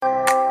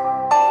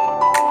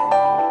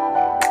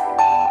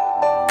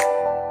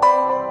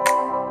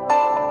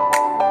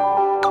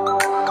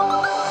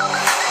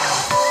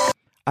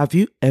Have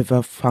you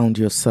ever found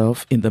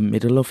yourself in the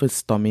middle of a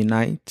stormy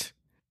night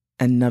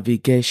and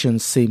navigation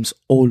seems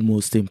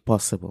almost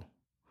impossible?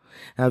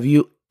 Have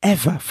you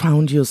ever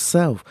found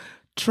yourself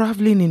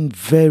traveling in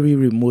very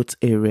remote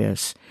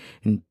areas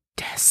and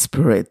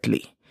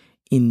desperately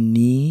in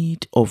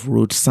need of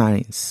road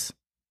signs?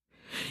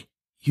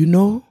 You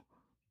know,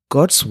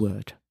 God's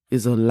word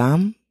is a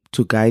lamp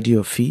to guide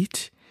your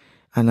feet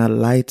and a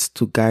light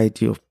to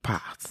guide your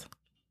path.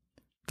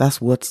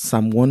 That's what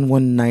Psalm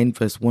 119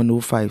 verse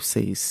 105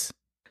 says.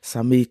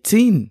 Psalm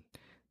 18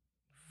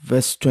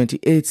 verse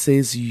 28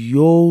 says,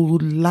 "You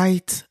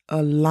light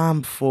a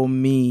lamp for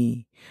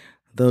me.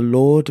 The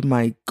Lord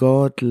my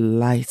God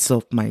lights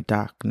up my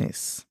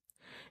darkness."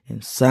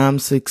 In Psalm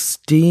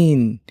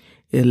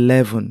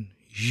 16:11,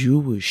 "You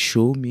will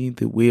show me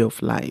the way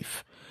of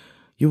life.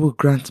 You will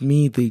grant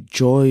me the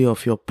joy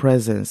of your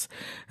presence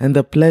and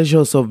the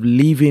pleasures of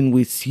living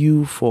with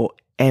you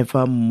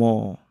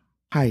forevermore."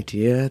 Hi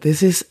dear,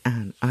 this is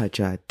Anne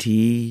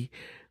Ajadi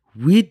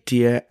with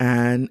Dear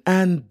Anne,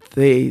 and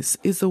this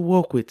is a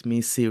Walk With Me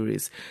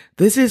series.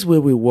 This is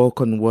where we walk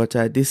on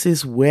water. This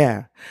is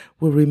where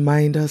we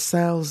remind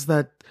ourselves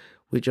that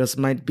we just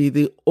might be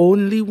the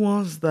only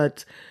ones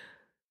that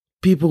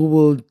people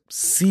will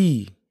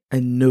see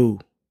and know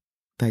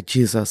that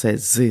Jesus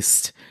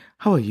exists.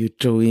 How are you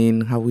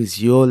doing? How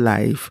is your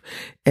life?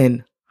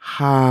 And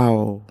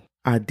how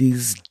are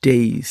these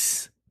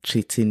days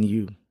treating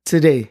you?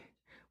 Today,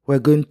 we're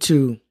going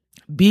to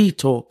be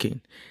talking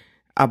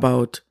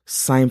about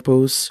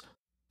signposts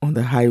on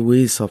the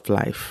highways of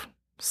life.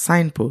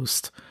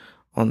 Signposts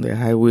on the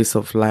highways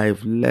of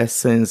life.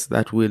 Lessons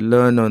that we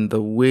learn on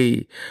the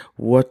way.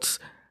 What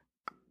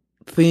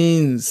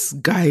things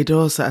guide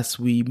us as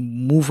we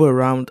move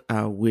around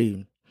our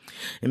way.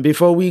 And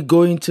before we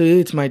go into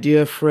it, my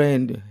dear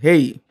friend,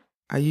 hey,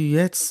 are you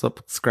yet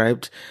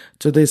subscribed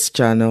to this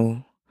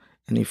channel?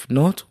 And if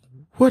not,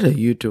 what are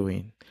you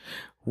doing?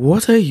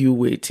 What are you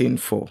waiting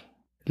for?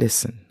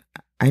 Listen,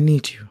 I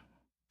need you.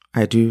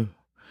 I do.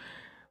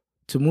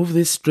 To move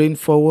this train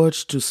forward,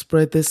 to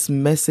spread this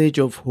message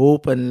of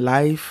hope and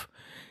life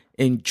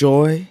and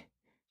joy,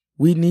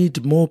 we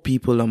need more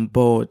people on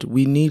board.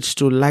 We need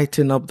to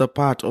lighten up the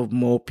path of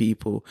more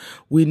people.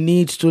 We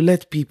need to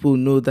let people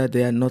know that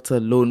they are not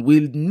alone.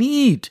 We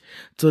need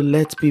to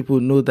let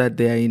people know that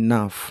they are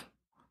enough.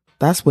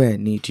 That's where I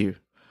need you.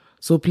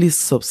 So please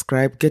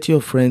subscribe. Get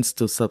your friends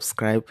to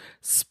subscribe.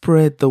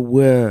 Spread the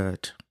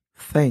word.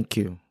 Thank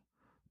you.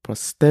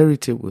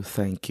 Posterity will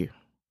thank you.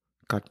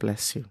 God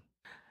bless you.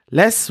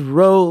 Let's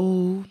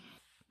roll.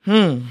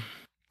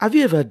 Have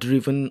you ever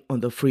driven on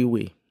the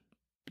freeway?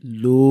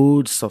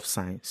 Loads of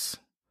signs.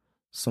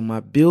 Some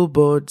are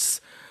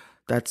billboards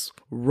that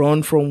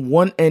run from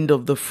one end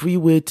of the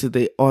freeway to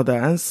the other,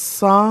 and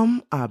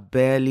some are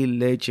barely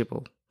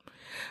legible.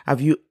 Have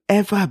you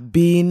ever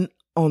been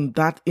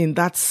in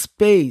that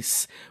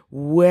space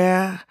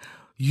where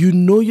you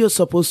know you're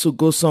supposed to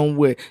go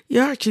somewhere?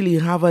 You actually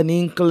have an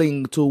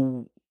inkling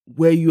to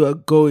where you are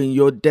going,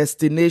 your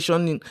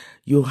destination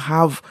you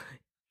have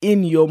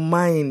in your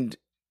mind,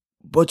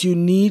 but you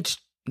need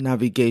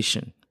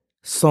navigation.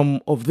 Some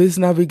of this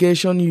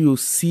navigation you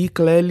see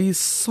clearly,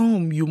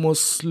 some you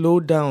must slow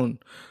down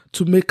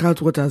to make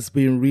out what has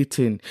been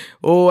written.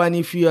 Oh, and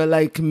if you are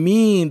like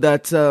me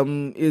that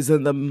is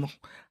in the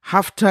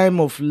halftime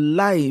of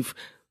life,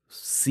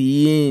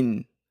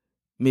 seeing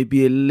may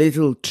be a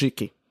little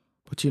tricky.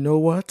 But you know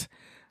what?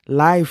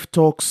 Life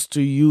talks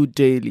to you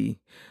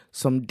daily.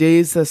 Some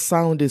days the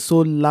sound is so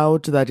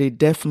loud that a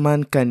deaf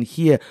man can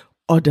hear.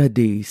 Other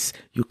days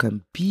you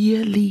can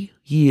barely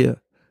hear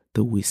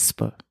the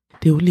whisper.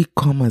 They only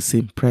come as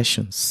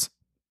impressions.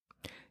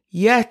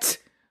 Yet,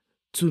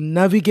 to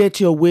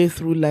navigate your way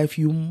through life,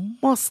 you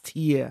must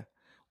hear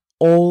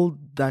all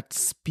that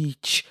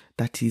speech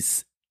that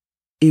is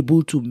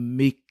able to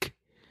make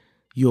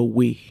your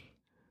way.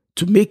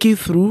 To make it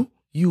through,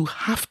 you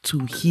have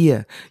to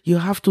hear. You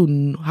have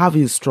to have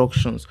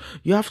instructions.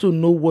 You have to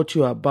know what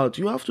you're about.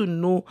 You have to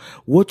know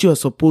what you're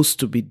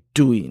supposed to be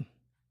doing.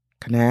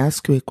 Can I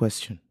ask you a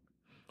question?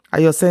 Are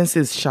your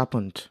senses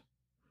sharpened?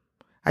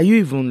 Are you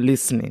even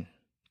listening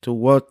to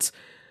what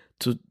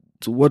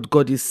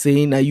God is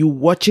saying? Are you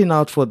watching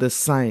out for the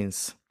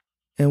signs?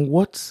 And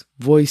what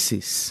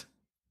voices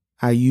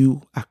are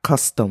you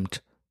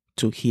accustomed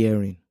to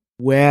hearing?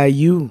 Where are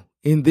you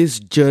in this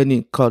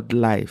journey called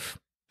life?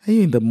 Are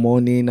you in the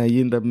morning? Are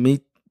you in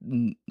the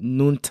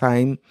noon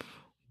time?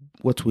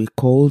 What we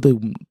call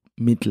the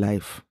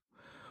midlife?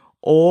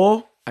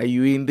 Or are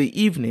you in the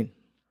evening?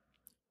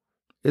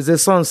 Is the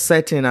sun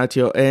setting at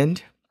your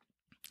end?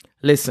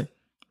 Listen.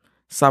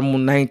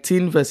 Psalm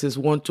 19 verses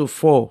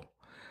 1-4,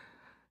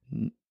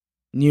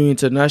 New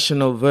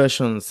International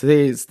Version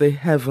says, "The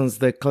heavens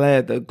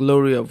declare the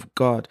glory of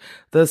God.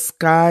 The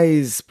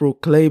skies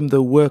proclaim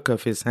the work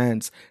of his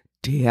hands.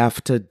 Day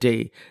after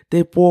day,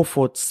 they pour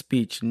forth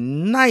speech.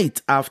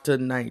 Night after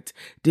night,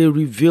 they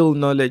reveal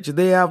knowledge.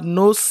 They have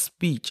no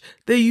speech.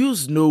 They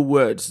use no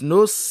words.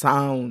 No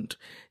sound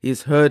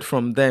is heard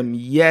from them.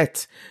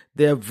 Yet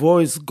Their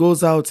voice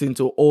goes out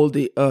into all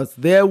the earth,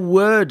 their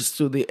words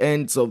to the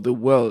ends of the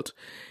world.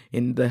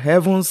 In the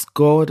heavens,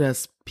 God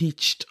has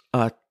pitched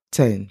a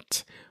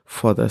tent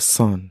for the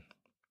sun.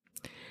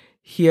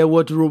 Hear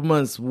what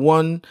Romans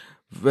 1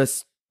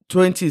 verse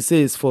 20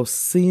 says, for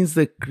since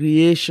the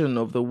creation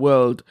of the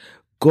world,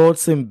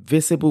 God's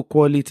invisible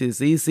qualities,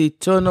 His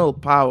eternal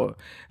power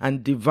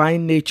and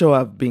divine nature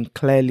have been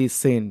clearly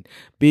seen,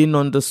 being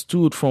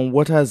understood from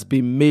what has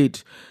been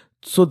made,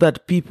 so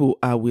that people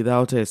are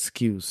without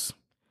excuse.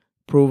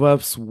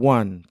 Proverbs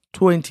 1,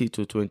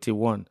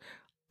 20-21.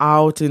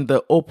 Out in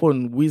the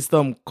open,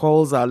 wisdom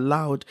calls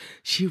aloud.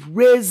 She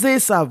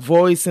raises her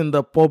voice in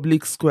the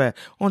public square.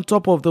 On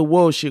top of the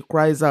wall, she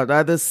cries out.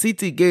 At the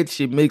city gate,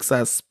 she makes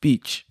her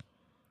speech.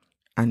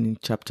 And in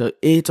chapter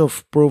 8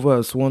 of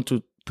Proverbs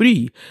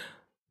 1-3,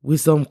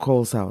 wisdom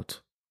calls out.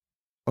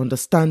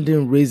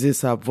 Understanding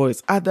raises her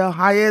voice. At the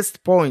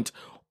highest point,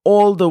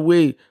 all the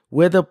way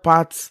where the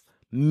paths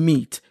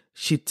meet,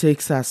 she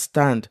takes her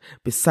stand.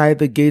 Beside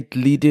the gate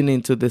leading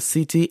into the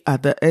city,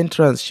 at the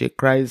entrance, she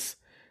cries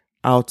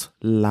out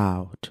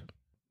loud.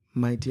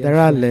 My dear there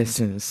friend, are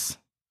lessons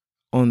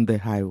on the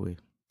highway.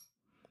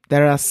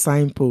 There are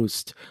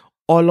signposts.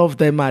 All of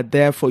them are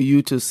there for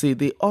you to see.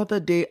 The other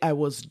day I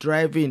was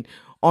driving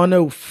on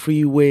a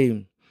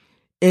freeway,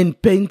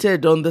 and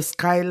painted on the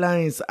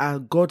skylines are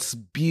God's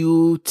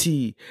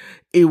beauty.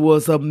 It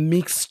was a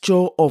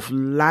mixture of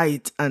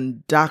light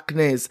and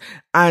darkness,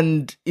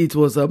 and it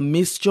was a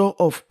mixture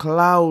of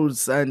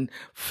clouds and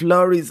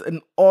flurries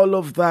and all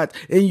of that.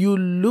 And you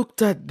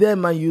looked at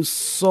them and you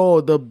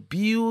saw the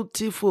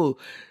beautiful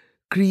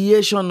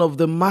creation of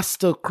the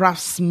master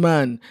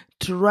craftsman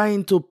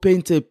trying to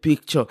paint a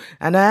picture.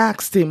 And I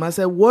asked him, I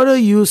said, what are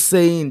you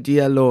saying,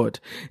 dear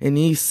Lord? And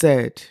he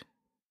said,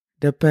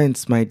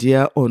 depends, my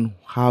dear, on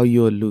how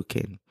you're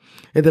looking.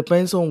 It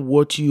depends on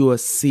what you are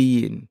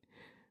seeing.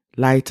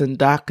 Light and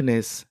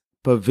darkness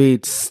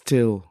pervade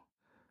still.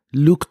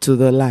 Look to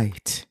the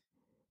light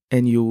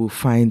and you will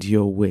find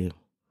your way.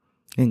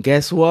 And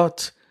guess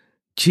what?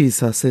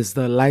 Jesus is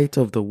the light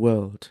of the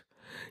world.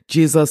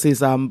 Jesus is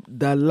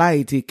the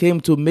light. He came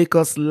to make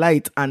us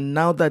light, and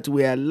now that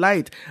we are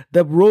light,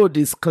 the road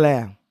is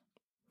clear.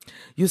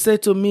 You say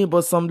to me,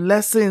 but some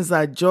lessons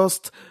are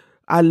just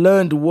I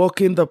learned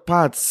walking the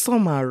path.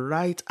 Some are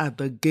right at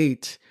the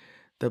gate.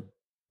 The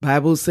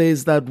Bible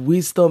says that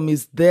wisdom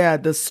is there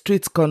at the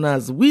street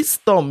corners.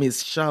 Wisdom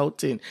is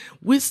shouting.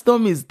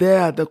 Wisdom is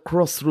there at the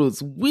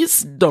crossroads.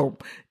 Wisdom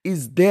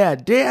is there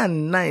day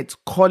and night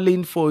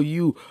calling for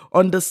you.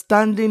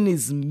 Understanding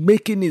is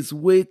making its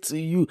way to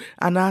you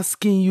and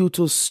asking you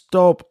to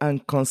stop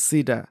and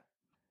consider.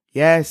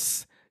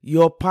 Yes,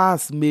 your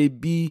path may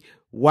be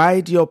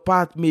wide, your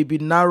path may be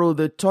narrow,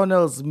 the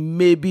tunnels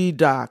may be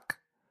dark.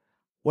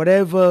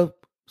 Whatever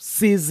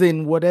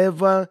season,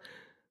 whatever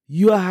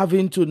you are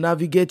having to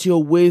navigate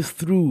your way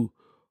through,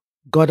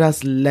 God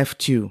has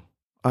left you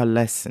a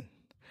lesson.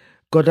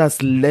 God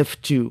has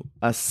left you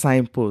a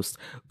signpost.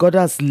 God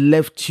has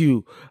left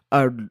you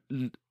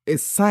a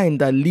sign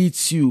that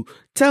leads you,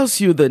 tells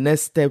you the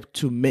next step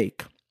to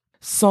make.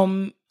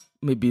 Some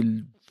may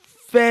be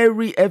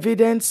very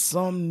evident,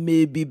 some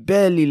may be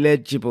barely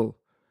legible.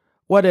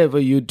 Whatever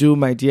you do,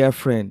 my dear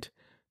friend,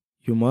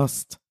 you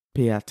must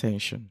pay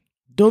attention.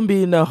 Don't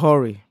be in a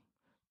hurry.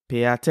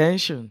 Pay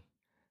attention.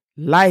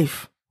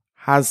 Life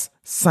has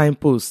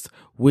signposts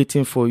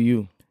waiting for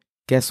you.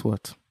 Guess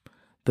what?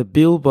 The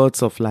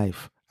billboards of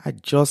life are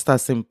just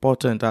as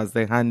important as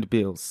the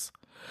handbills.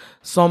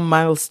 Some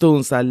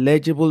milestones are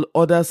legible,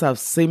 others have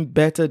seen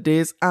better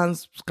days and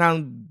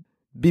can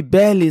be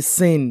barely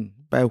seen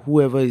by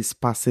whoever is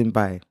passing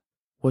by.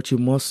 What you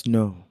must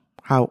know,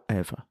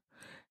 however,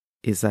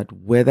 is that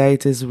whether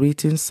it is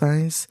written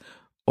signs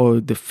or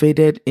the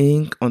faded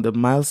ink on the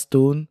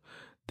milestone,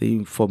 the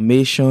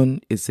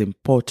information is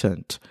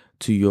important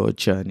to your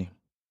journey.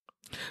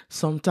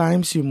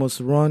 Sometimes you must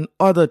run,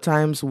 other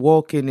times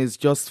walking is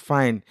just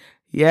fine,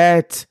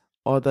 yet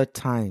other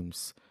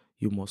times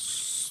you must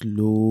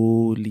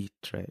slowly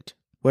tread.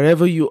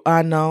 Wherever you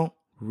are now,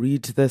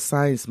 read the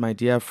signs, my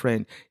dear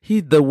friend.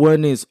 Heed the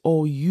warnings,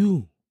 or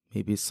you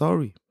may be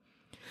sorry.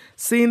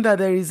 Seeing that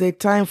there is a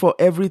time for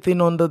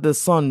everything under the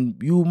sun,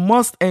 you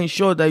must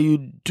ensure that you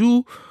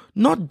do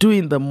not do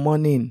in the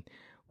morning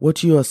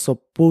what you are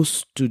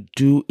supposed to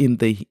do in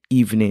the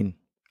evening.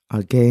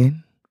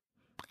 Again,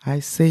 I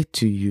say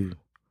to you,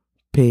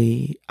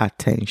 pay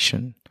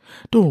attention.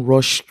 Don't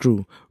rush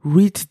through.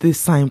 Read the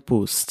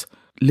signpost.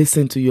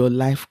 Listen to your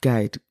life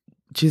guide.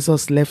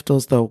 Jesus left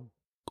us the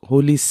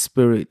Holy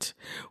Spirit,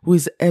 who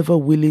is ever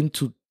willing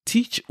to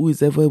teach, who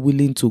is ever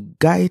willing to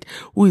guide,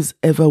 who is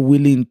ever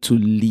willing to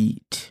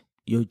lead.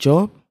 Your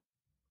job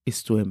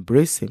is to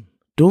embrace him.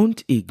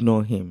 Don't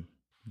ignore him.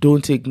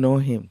 Don't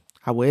ignore him.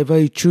 However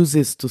he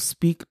chooses to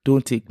speak,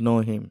 don't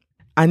ignore him.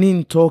 And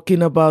in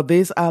talking about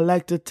this, I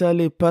like to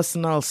tell a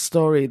personal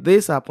story.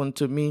 This happened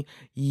to me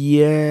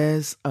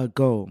years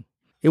ago.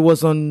 It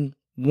was on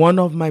one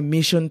of my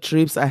mission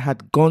trips. I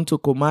had gone to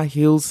Koma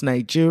Hills,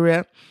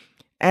 Nigeria,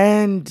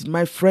 And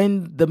my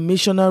friend, the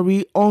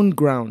missionary on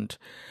ground,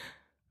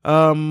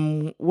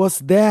 was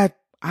there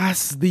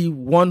as the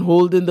one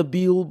holding the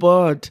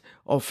billboard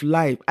of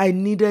life. I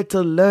needed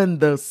to learn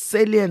the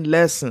salient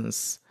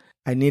lessons.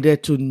 I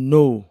needed to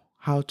know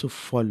how to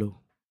follow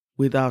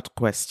without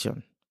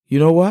question. You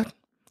know what?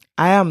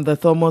 I am the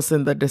Thomas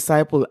and the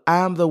disciple. I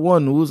am the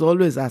one who's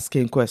always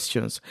asking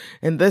questions.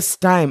 And this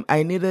time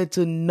I needed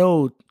to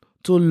know,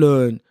 to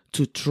learn,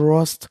 to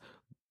trust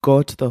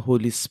God the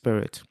Holy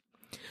Spirit.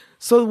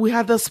 So we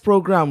had this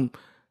program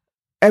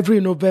every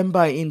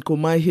November in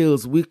Koma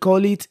Hills. We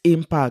call it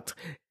Impact.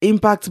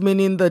 Impact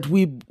meaning that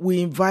we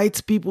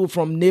invite people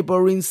from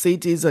neighboring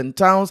cities and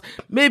towns,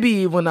 maybe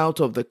even out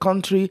of the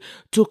country,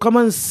 to come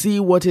and see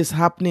what is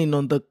happening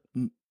on the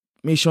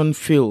mission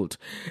field.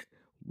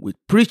 We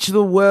preach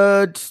the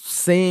word,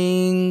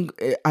 sing,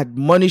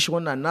 admonish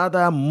one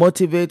another,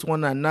 motivate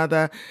one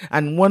another.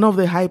 And one of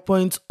the high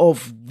points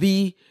of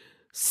the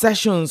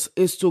sessions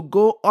is to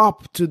go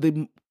up to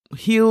the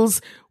hills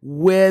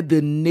where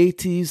the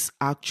natives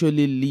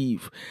actually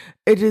live.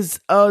 It is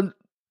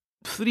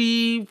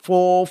 3,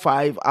 4,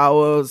 5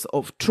 hours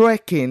of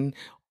trekking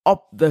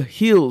up the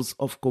hills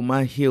of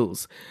Koma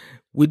Hills.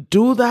 We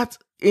do that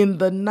in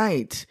the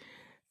night.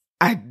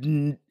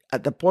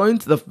 At the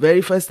point, the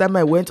very first time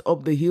I went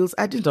up the hills,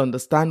 I didn't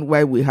understand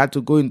why we had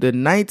to go in the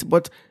night.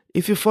 But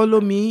if you follow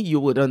me, you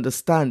would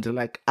understand.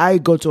 Like I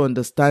got to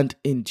understand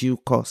in due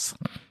course.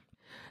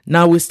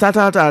 Now we start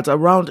out at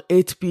around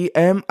 8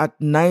 p.m.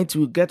 at night.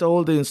 We get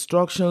all the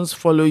instructions,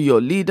 follow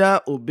your leader,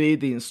 obey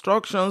the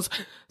instructions.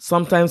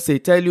 Sometimes they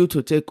tell you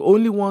to take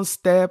only one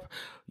step.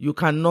 You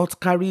cannot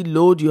carry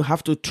load. You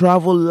have to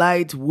travel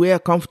light, wear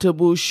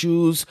comfortable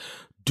shoes.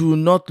 Do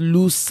not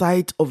lose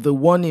sight of the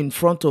one in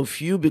front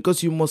of you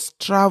because you must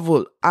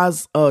travel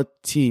as a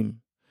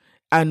team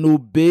and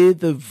obey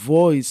the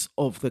voice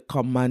of the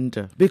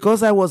commander.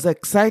 Because I was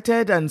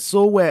excited and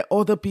so were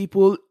other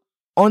people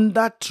on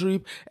that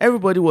trip,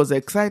 everybody was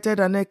excited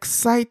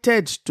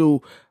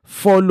to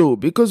follow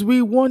because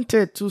we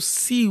wanted to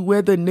see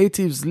where the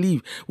natives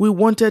live. We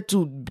wanted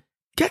to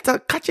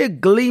catch a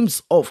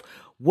glimpse of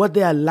what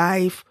their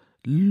life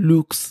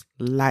looks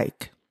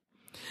like.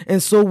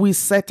 And so we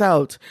set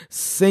out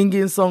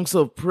singing songs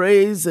of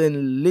praise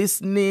and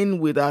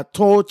listening with our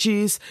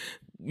torches,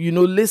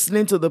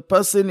 listening to the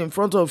person in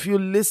front of you,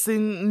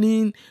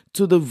 listening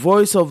to the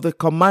voice of the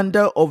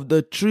commander of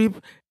the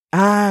trip.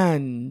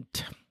 And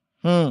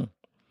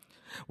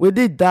we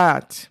did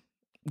that.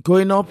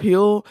 Going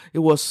uphill, it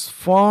was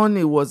fun,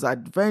 it was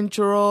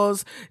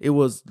adventurous, it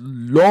was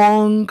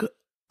long.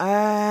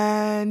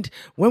 And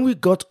when we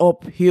got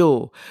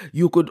uphill,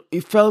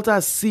 it felt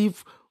as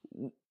if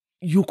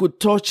you could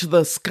touch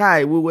the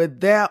sky. We were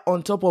there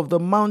on top of the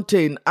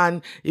mountain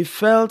and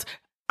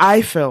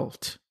I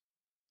felt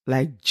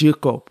like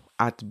Jacob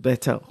at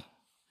Bethel.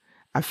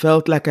 I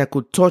felt like I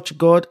could touch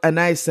God and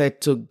I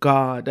said to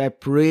God, I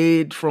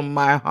prayed from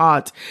my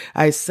heart.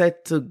 I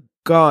said to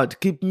God,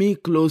 keep me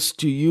close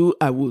to you.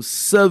 I will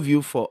serve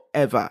you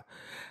forever.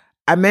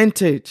 I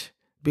meant it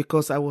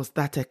because I was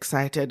that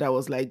excited. I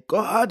was like,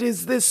 God,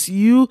 is this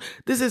you?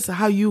 This is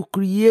how you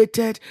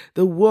created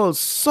the world.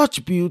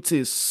 Such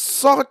beauty,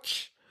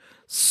 such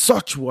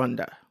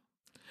wonder.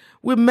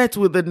 We met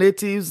with the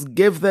natives,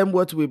 gave them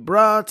what we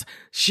brought,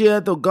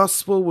 shared the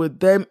gospel with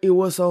them. It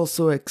was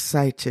also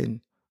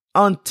exciting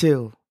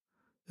until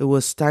it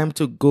was time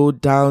to go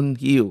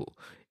downhill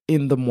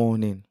in the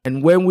morning.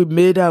 And when we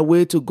made our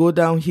way to go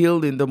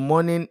downhill in the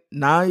morning,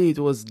 now it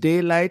was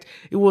daylight.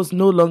 It was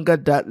no longer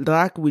that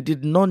dark. We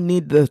did not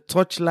need the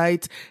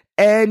torchlight.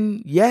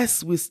 And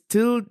yes, we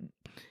still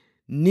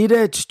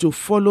needed to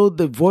follow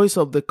the voice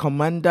of the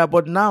commander,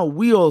 but now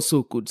we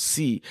also could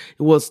see.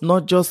 It was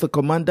not just the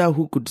commander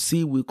who could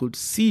see, we could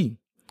see.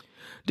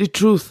 The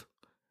truth,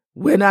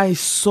 when I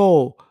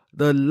saw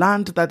the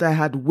land that I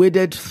had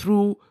waded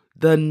through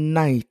the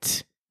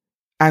night,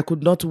 I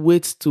could not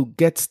wait to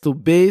get to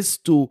base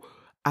to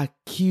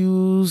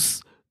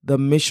accuse the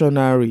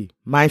missionary,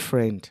 my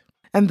friend.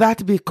 And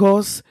that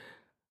because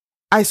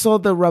I saw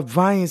the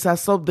ravines, I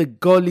saw the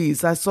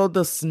gullies, I saw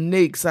the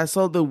snakes, I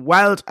saw the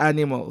wild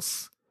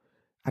animals.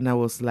 And I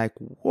was like,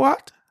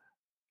 what?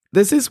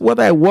 This is what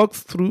I walked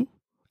through?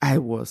 I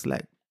was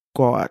like,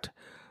 God.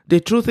 The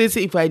truth is,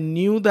 if I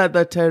knew that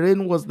the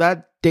terrain was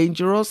that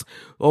dangerous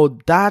or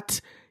that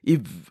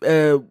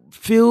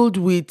filled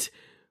with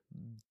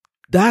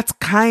that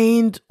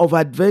kind of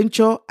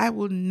adventure, I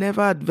would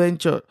never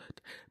adventure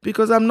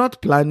because I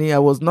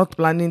was not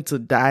planning to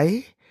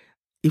die.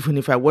 Even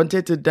if I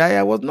wanted to die,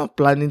 I was not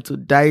planning to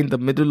die in the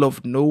middle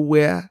of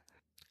nowhere.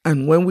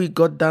 And when we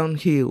got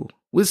downhill,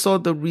 we saw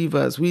the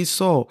rivers.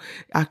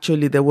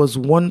 Actually, there was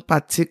one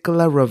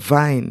particular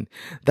ravine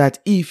that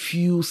if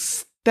you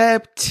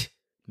misstepped,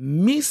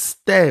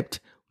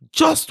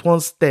 just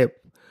one step,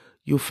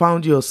 you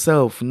found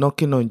yourself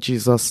knocking on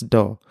Jesus'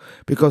 door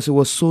because it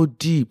was so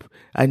deep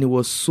and it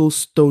was so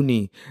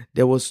stony.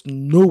 There was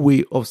no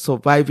way of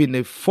surviving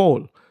a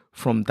fall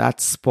from that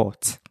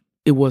spot.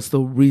 It was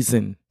the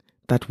reason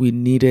that we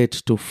needed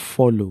to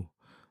follow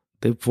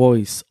the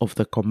voice of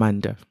the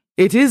commander.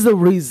 It is the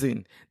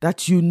reason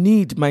that you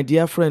need, my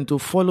dear friend, to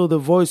follow the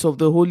voice of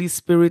the Holy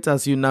Spirit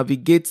as you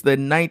navigate the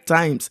night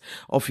times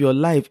of your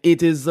life.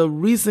 It is the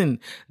reason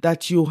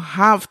that you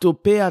have to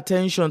pay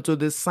attention to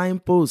the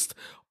signpost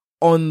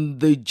on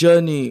the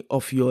journey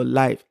of your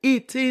life.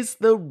 It is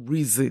the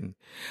reason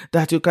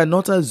that you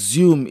cannot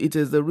assume. It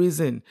is the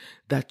reason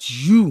that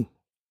you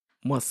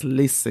must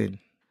listen.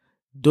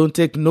 Don't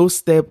take no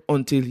step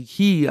until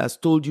he has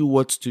told you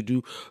what to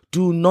do.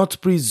 Do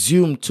not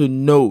presume to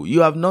know.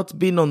 You have not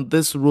been on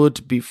this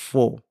road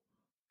before.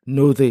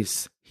 Know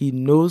this. He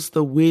knows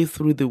the way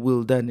through the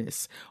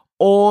wilderness.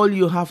 All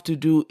you have to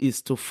do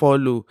is to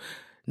follow.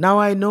 Now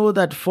I know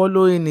that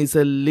following is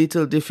a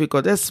little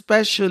difficult,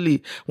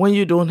 especially when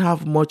you don't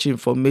have much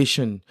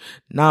information.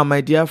 Now,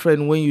 my dear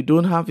friend, when you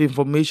don't have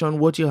information,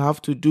 what you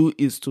have to do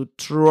is to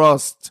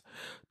trust.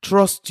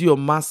 Trust your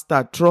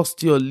master,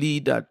 trust your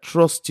leader,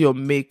 trust your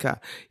maker.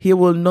 He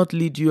will not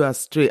lead you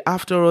astray.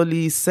 After all,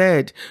 he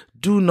said,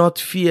 do not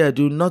fear,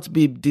 do not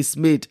be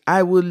dismayed.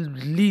 I will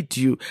lead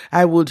you.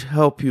 I will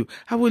help you.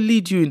 I will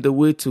lead you in the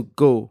way to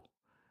go.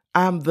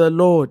 I'm the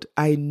Lord.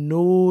 I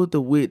know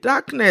the way.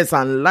 Darkness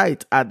and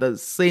light are the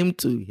same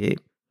to him.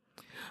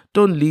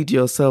 Don't lead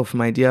yourself,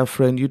 my dear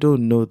friend. You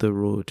don't know the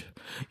road.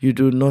 You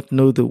do not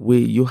know the way.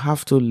 You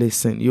have to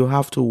listen. You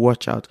have to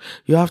watch out.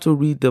 You have to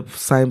read the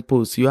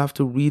signposts. You have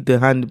to read the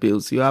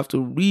handbills. You have to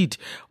read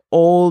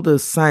all the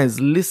signs.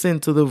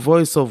 Listen to the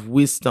voice of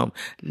wisdom.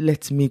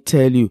 Let me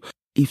tell you,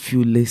 if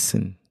you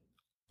listen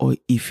or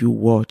if you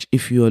watch,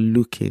 if you are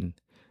looking,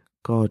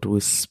 God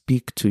will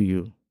speak to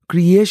you.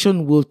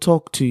 Creation will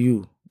talk to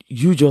you.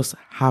 You just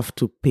have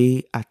to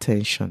pay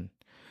attention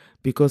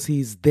because he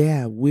is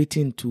there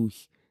waiting to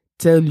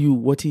tell you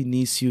what he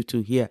needs you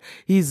to hear.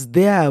 He's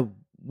there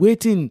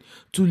waiting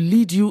to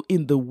lead you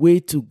in the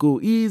way to go.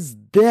 He is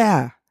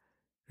there.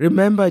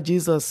 Remember,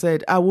 Jesus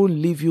said, I won't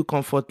leave you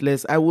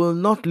comfortless. I will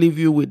not leave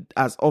you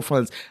as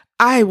orphans.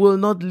 I will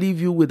not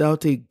leave you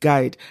without a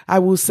guide. I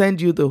will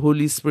send you the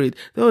Holy Spirit.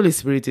 The Holy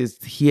Spirit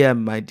is here,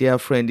 my dear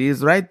friend. He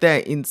is right there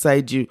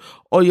inside you.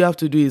 All you have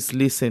to do is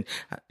listen.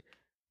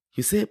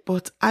 You say,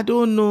 but I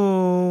don't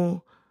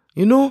know.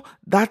 You know,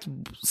 that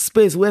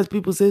space where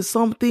people say,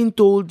 something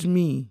told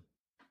me.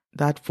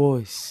 That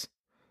voice.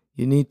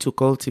 You need to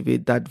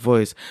cultivate that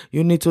voice.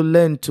 You need to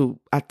learn to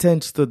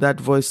attend to that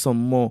voice some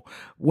more.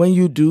 When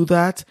you do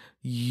that,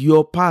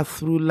 your path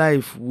through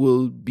life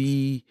will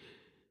be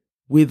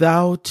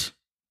without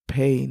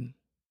pain,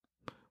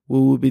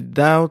 will be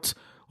without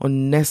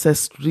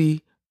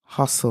unnecessary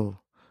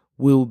hustle,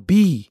 will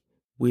be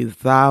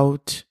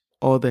without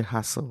all the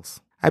hassles.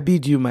 I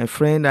bid you, my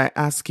friend, I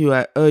ask you,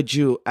 I urge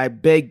you, I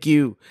beg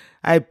you,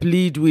 I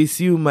plead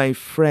with you, my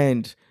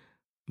friend.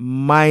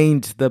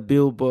 Mind the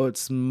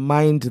billboards,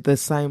 mind the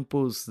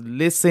signposts,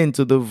 listen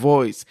to the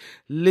voice,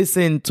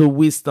 listen to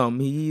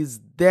wisdom. He is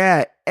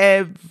there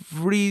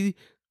every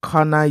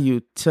corner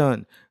you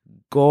turn.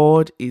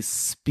 God is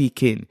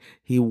speaking.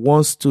 He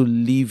wants to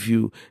leave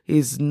you.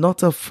 He's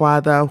not a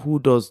father who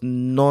does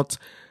not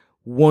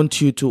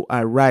want you to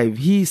arrive.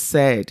 He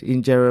said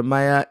in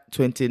Jeremiah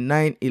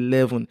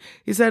 29:11,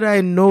 he said, I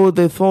know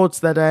the thoughts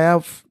that I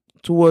have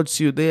towards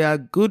you. They are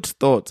good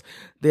thoughts.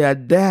 They are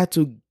there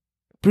to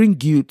bring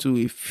you to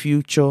a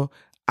future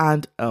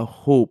and a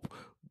hope.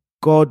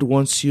 God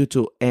wants you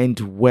to end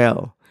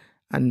well.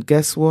 And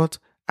guess what?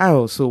 I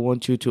also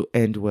want you to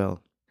end well.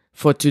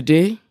 For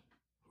today,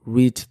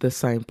 read the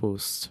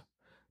signpost.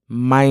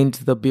 Mind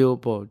the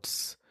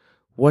billboards.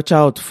 Watch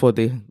out for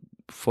the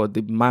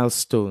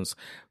milestones.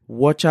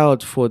 Watch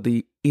out for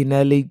the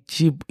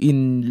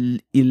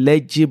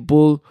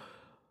illegible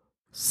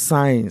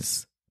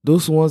signs.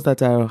 Those ones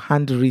that are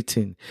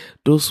handwritten,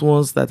 those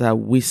ones that are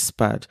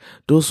whispered,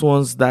 those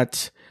ones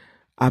that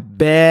are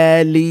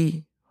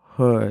barely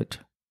heard.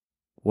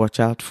 Watch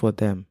out for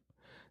them.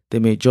 They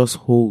may just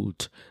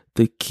hold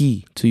the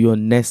key to your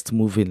next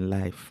move in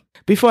life.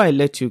 Before I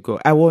let you go,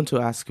 I want to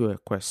ask you a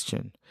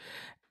question.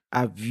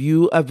 Have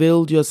you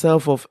availed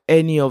yourself of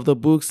any of the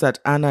books that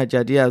Anna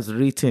Jadi has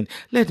written?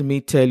 Let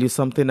me tell you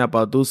something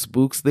about those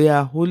books. They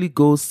are Holy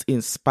Ghost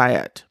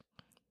inspired.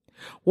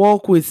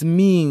 Walk with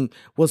Me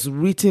was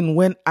written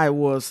when I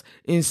was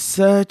in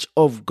search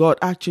of God.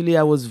 Actually,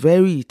 I was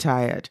very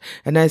tired.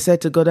 And I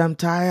said to God, I'm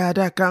tired,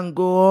 I can't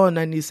go on.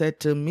 And he said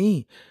to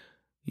me,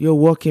 you're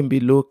working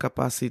below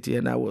capacity.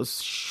 And I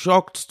was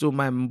shocked to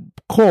my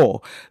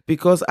core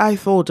because I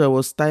thought I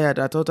was tired.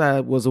 I thought I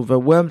was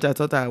overwhelmed. I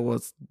thought I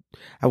was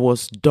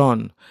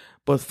done.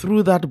 But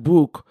through that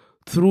book,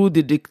 through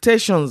the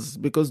dictations,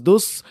 because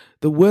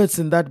the words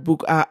in that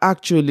book are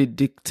actually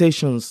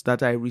dictations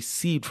that I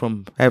received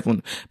from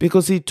heaven,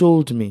 because he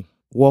told me,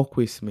 walk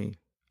with me,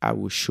 I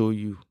will show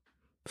you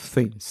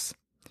things.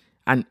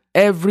 And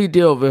every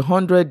day of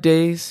 100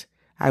 days,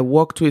 I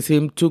walked with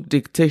him, took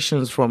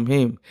dictations from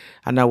him,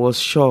 and I was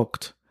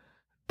shocked.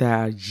 There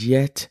are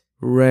yet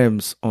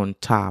realms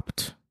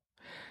untapped.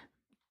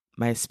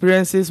 My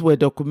experiences were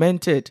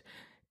documented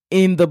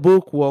in the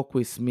book Walk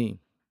With Me.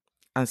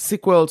 And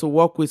sequel to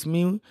Walk With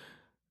Me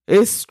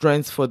is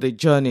strength for the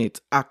journey.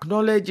 It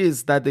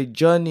acknowledges that the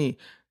journey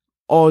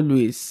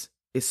always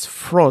is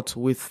fraught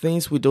with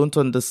things we don't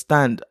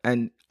understand,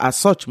 and at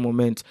such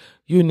moment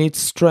you need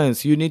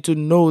strength. You need to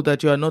know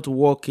that you are not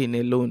walking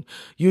alone.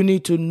 You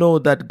need to know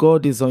that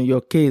God is on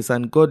your case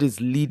and God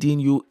is leading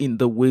you in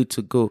the way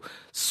to go.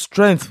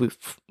 Strength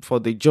for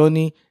the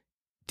journey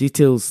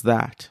details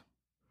that.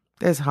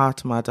 There's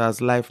heart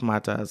matters, life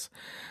matters.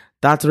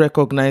 That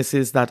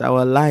recognizes that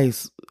our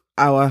lives,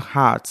 our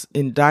hearts,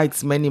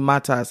 indicts many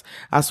matters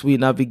as we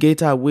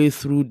navigate our way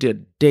through the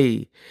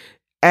day,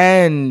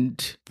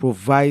 and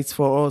provides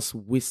for us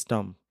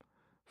wisdom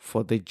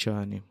for the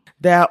journey.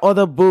 There are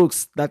other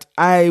books that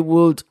I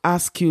would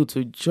ask you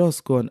to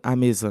just go on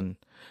Amazon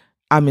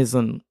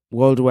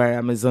worldwide,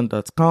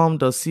 amazon.com,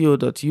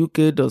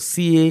 .co.uk,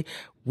 .ca,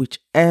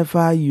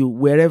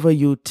 wherever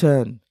you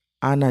turn,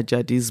 Anna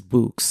Jadi's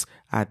books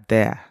are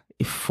there.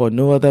 If for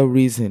no other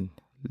reason,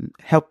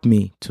 help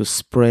me to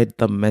spread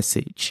the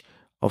message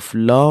of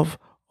love,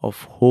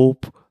 of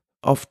hope,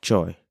 of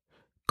joy.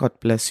 God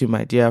bless you,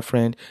 my dear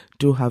friend.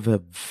 Do have a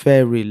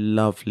very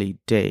lovely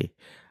day.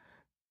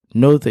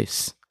 Know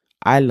this,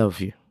 I love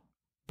you,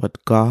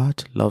 but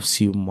God loves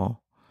you more.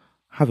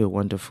 Have a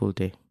wonderful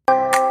day.